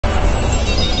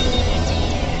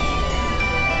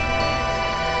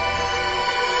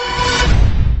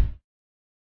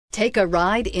Take a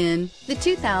ride in the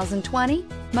 2020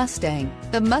 Mustang.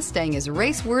 The Mustang is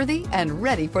race-worthy and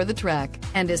ready for the track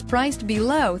and is priced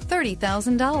below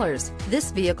 $30,000.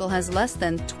 This vehicle has less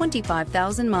than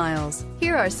 25,000 miles.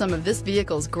 Here are some of this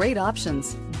vehicle's great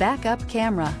options: backup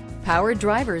camera, power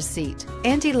driver's seat,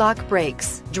 anti-lock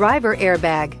brakes, driver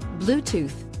airbag,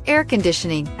 Bluetooth, air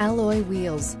conditioning, alloy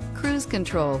wheels, cruise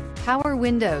control, power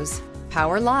windows,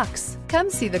 power locks. Come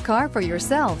see the car for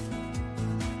yourself.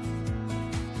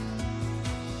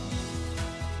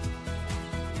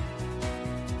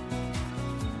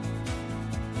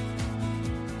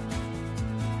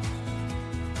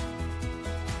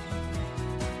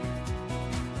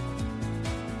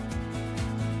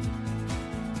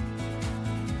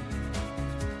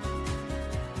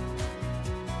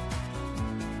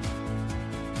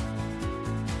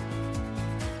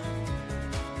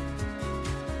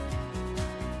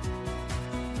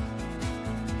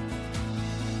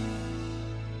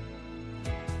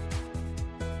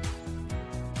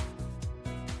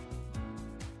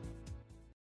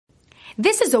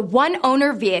 This is a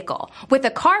one-owner vehicle with a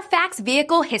Carfax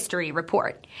Vehicle History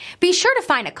Report. Be sure to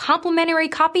find a complimentary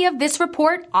copy of this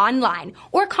report online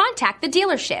or contact the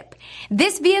dealership.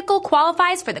 This vehicle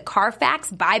qualifies for the Carfax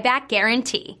Buyback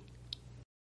Guarantee.